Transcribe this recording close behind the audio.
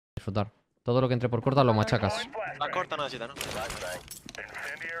Disfrutar. Todo lo que entre por corta lo machacas. La corta no necesita, ¿no?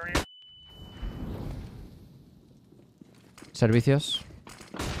 Servicios.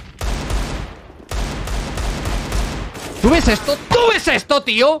 ¿Tú ves esto? ¿Tú ves esto,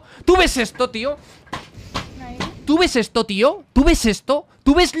 tío? ¿Tú ves esto, tío? ¿Tú ves esto, tío? ¿Tú ves esto?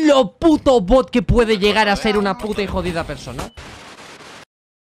 ¿Tú ves lo puto bot que puede llegar a ser una puta y jodida persona?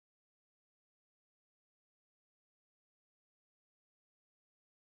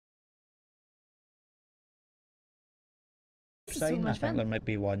 Sign, I think there might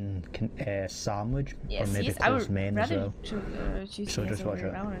be one sandwich, Yes, or maybe yes, I close would main as rather well. choose So just CS watch over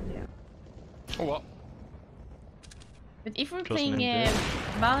it. Valorant, yeah. Oh, what? But if we're Close playing main,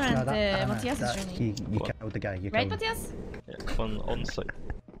 Valorant, No, Matthias is that, joining. you killed the guy, you Right, killed him. Matthias? Yeah, on site.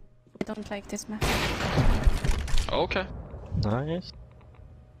 I don't like this map. Okay. Nice.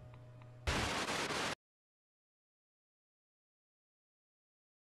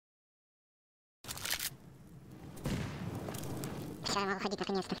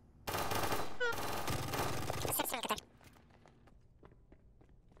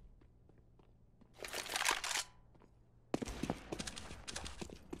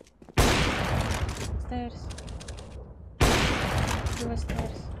 Stairs. Two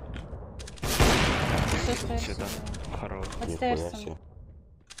stairs. Two stairs. Хорош. Под стейрсом.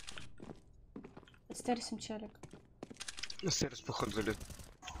 Под стейрсом челик. Стейрс, походу, залез.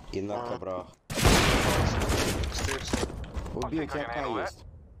 И на коврах. Стейрс. Убей, у тебя К есть.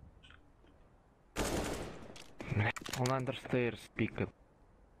 Он understairs пикает.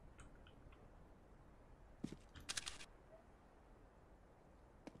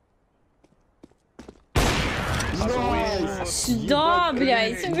 Да,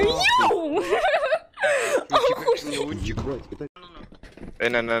 блядь. Йоу!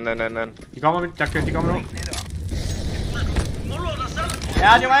 En. Die komen met, die komen nog.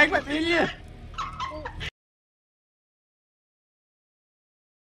 Ja, die waar ik met Wilje.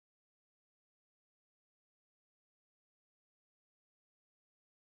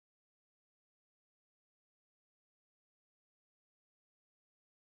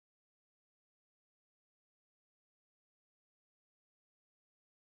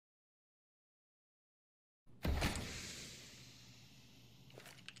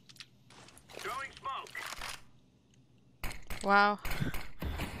 Wow.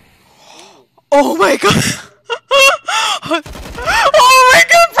 Oh my god! Oh my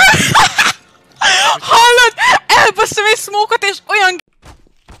god, bro! Hallod? Elbasztam egy smoke-ot és olyan...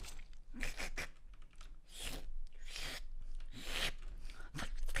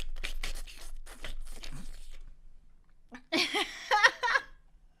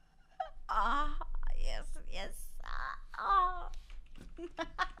 Yes, yes.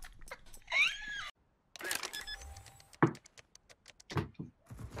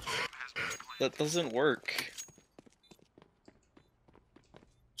 That doesn't work.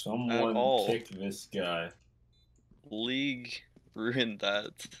 Someone all. kick this guy. League ruined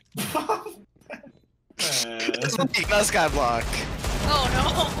that. Nice guy block. Oh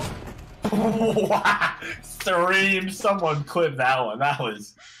Wow! Stream, someone clip that one. That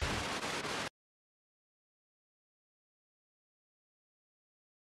was.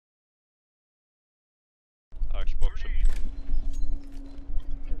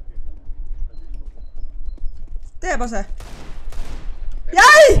 Tee se.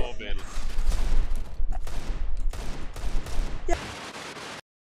 Jäi!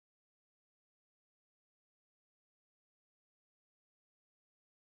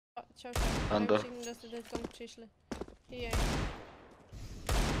 Under.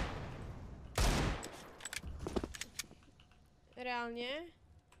 Realnie.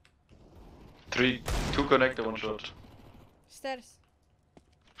 3, 2 connected, 1 short. Stairs.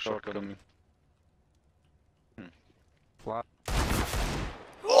 Short coming. What? That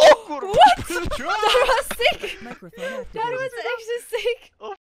was sick! That was actually sick!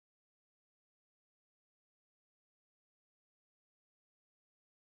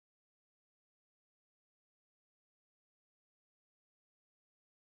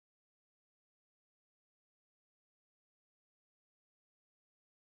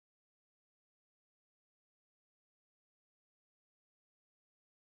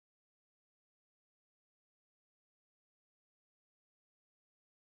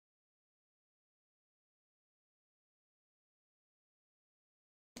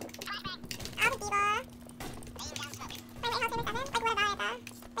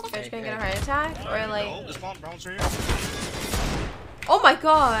 Are you gonna get a heart attack? Or like... Oh my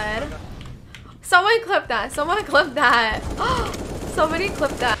god! Someone clip that! Someone clip that! Somebody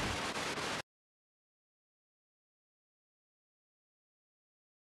clip that!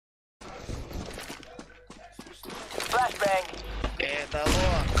 Это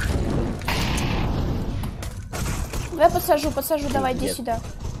лох. Я подсажу, давай, иди сюда.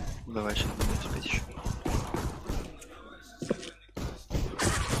 Давай, сейчас буду успеть еще.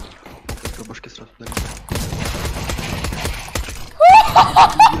 Бабушки сразу дали.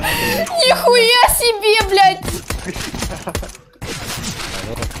 Нихуя себе, блядь!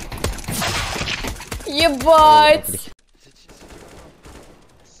 Ебать!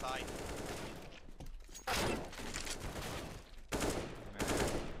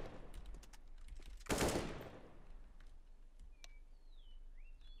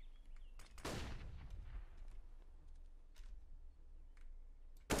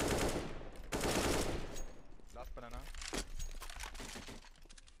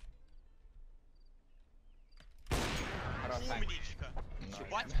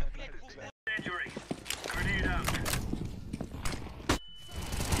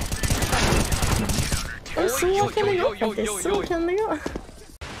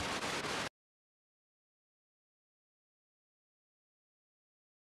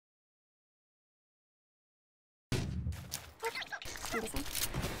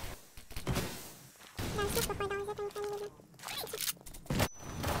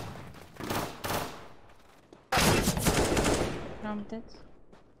 Prompted.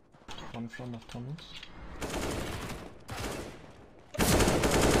 One from of Thomas.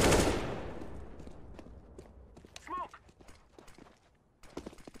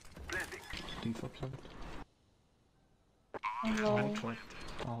 Defop side. Low.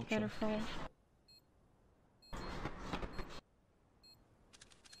 I'll check. Careful.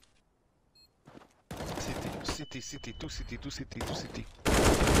 City, two city.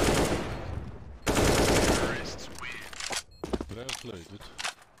 Well played, dude.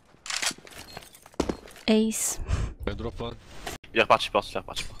 Ace. I drop one. Il est reparti pas,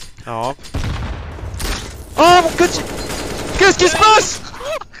 Oh mon petit. Qu'est-ce qui se passe?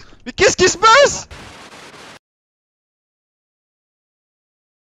 Mais qu'est-ce qui se passe?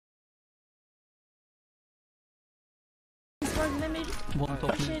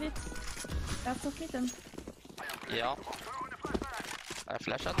 That's okay then. Yeah. I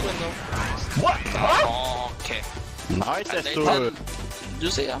flash out window. What? Okay. Nice, Nathan, you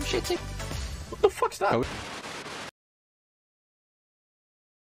see I'm shitting. What the fuck's that?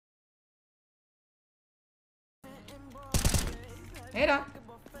 Era.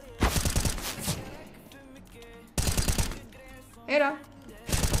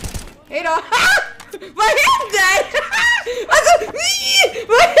 Vad händer? Alltså,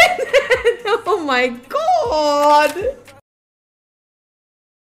 vad händer? Oh my god!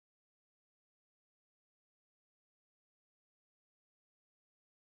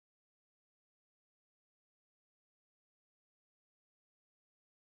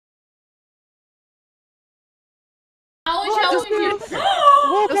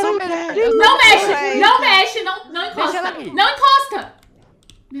 Não mexe, não encosta. Não encosta.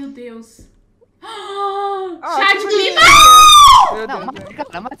 Meu Deus. Chá de clima.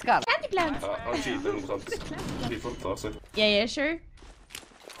 Não, mata cara. Candy plant. Yeah, sure.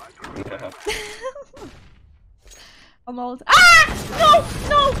 Almost. Ah!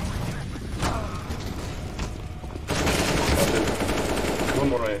 No!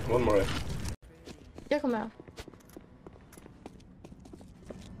 One more. Jag kommer.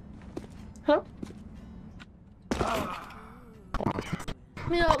 Hallå?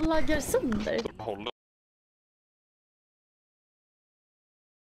 Men jag laggar sönder.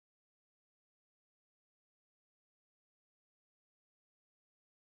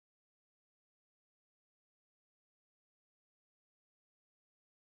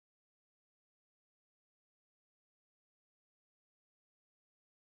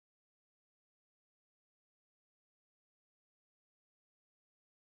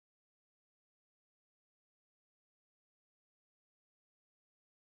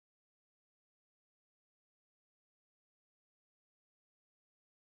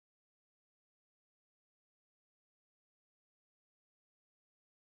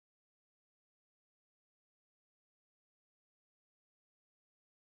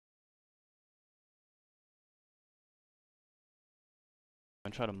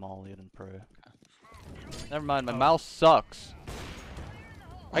 And try to molly it in pro. Never mind, my mouse sucks.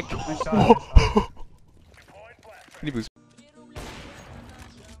 I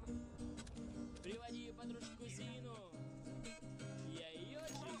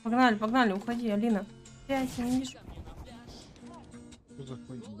Погнали, уходи, Алина. Я тебя не вижу. Что за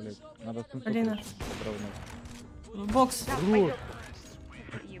хуйня, блядь? Надо Алина. Бокс.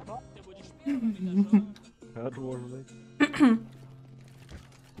 Хорош, блядь.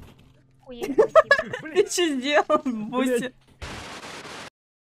 Ты что сделал, Буся?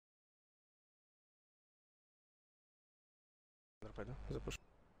 Пойду, запушу.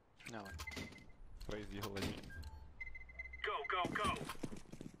 Проезд его возьми.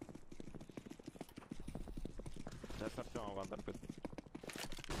 Сейчас Артема Вандер пойду.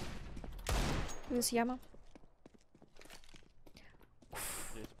 Плюс яма.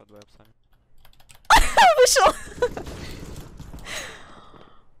 Здесь под веб-сами. Вышел!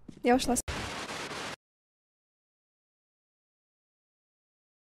 Я ушла.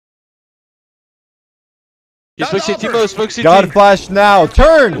 You spoke to Timo, spoke to God flash now.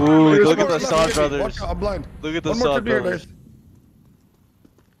 Turn. Ooh, look at the Saad brothers. I'm blind. Look at the One more Saad trip here, brothers.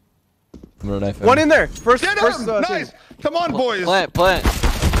 One in there. First, Get first, him! Nice! Come on, boys! Plant, plant.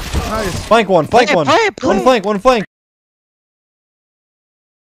 Nice. Flank one. Flank one. One flank. One flank.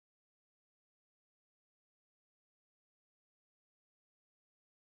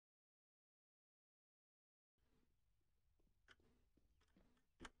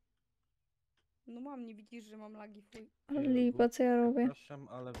 Ну мам, не видишь же, мам лаги хуй. Lipa, co ja robię?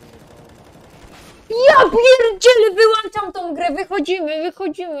 Ale Ja pierdzielę, wyłączam tą grę, wychodzimy.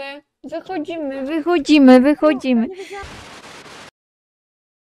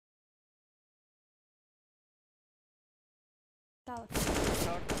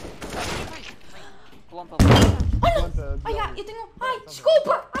 Ai, eu tenho... Ai,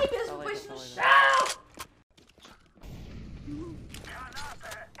 desculpa! Ai, mesmo, depois no chão!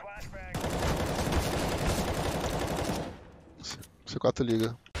 C4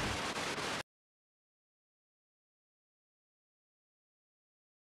 liga.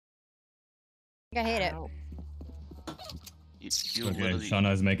 I hate it. Okay,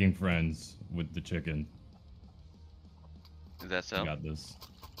 Shauna is making friends with the chicken. Is that so? You got this.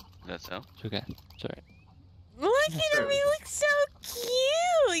 Is that so? It's okay. It's alright. Look at him, he looks so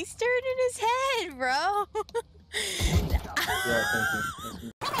cute! He's turning his head, bro! Yeah, thank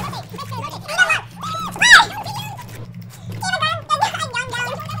you.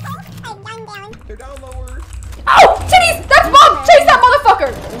 They're down lower. Oh! Titties! That's mom! Chase that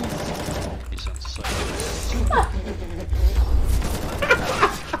motherfucker! You sound so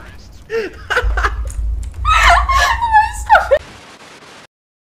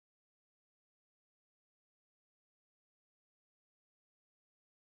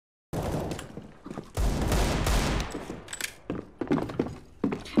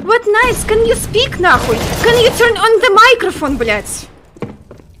What nice? Can you speak, нахуй? Can you turn on the microphone, блядь?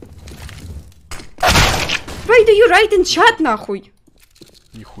 Why do you write in chat, нахуй?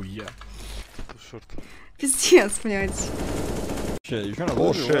 Нихуя. Шорт. Пиздец, блядь. Shit, you're trying to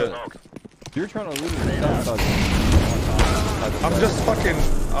Oh lose shit. You're trying to lose it. I'm just fucking...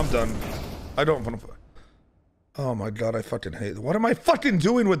 I'm done. I don't want to... Oh my god, I fucking hate... What am I fucking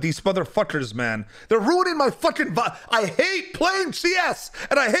doing with these motherfuckers, man? They're ruining my fucking... I hate playing CS!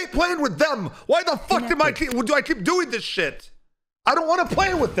 And I hate playing with them! Why the fuck do I keep doing this shit? I don't want to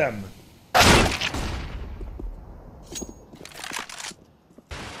play with them!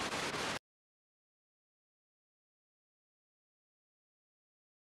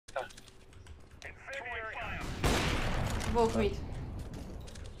 Dwóch mid.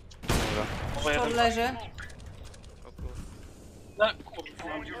 Szczur leży.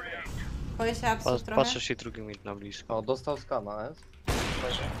 Boję się absów trochę. Patrzę się drugi mid na blisko. O, dostał skana, jest?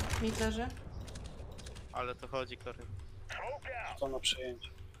 Mid leży. Ale to chodzi, Klory. To na przejęcie.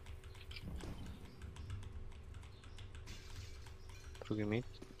 Drugi mid.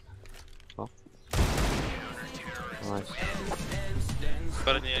 O. Nice.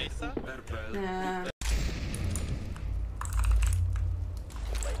 Skory nie Ace'a? Nie.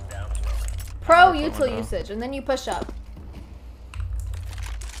 Pro util usage, and then you push up.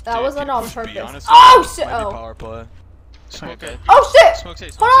 That wasn't on purpose. Oh shit! Oh. Power play. Okay. Oh shit! Smoke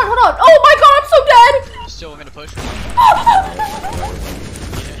safe, Hold on! Oh my god, I'm so dead! Still want me to push?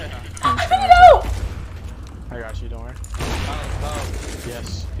 No! I got you, don't worry.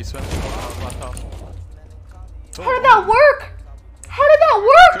 Yes, he's swimming left house. How did that work? How did that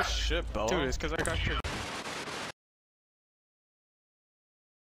work? Good shit, Bella. Dude, it's because I got your...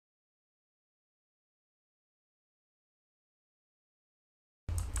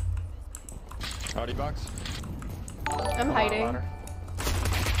 Howdy box. I'm hiding.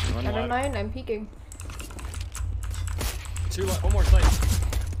 One Never ladder. mind, I'm peeking. One more snipe.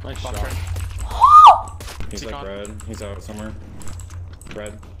 Nice Box shot. red. He's like red. He's out somewhere.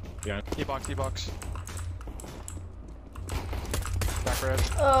 Red. Behind. E-box, E-box. Back red.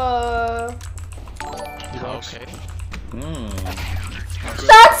 E-box. Okay.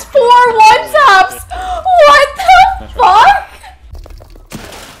 That's 4 one-taps! What the fuck?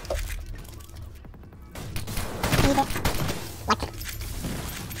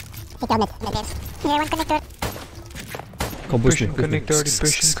 Go boost me. Connector,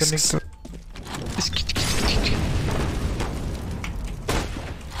 depression connector.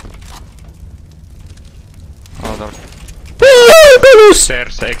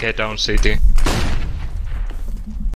 Stairs, AK down CT.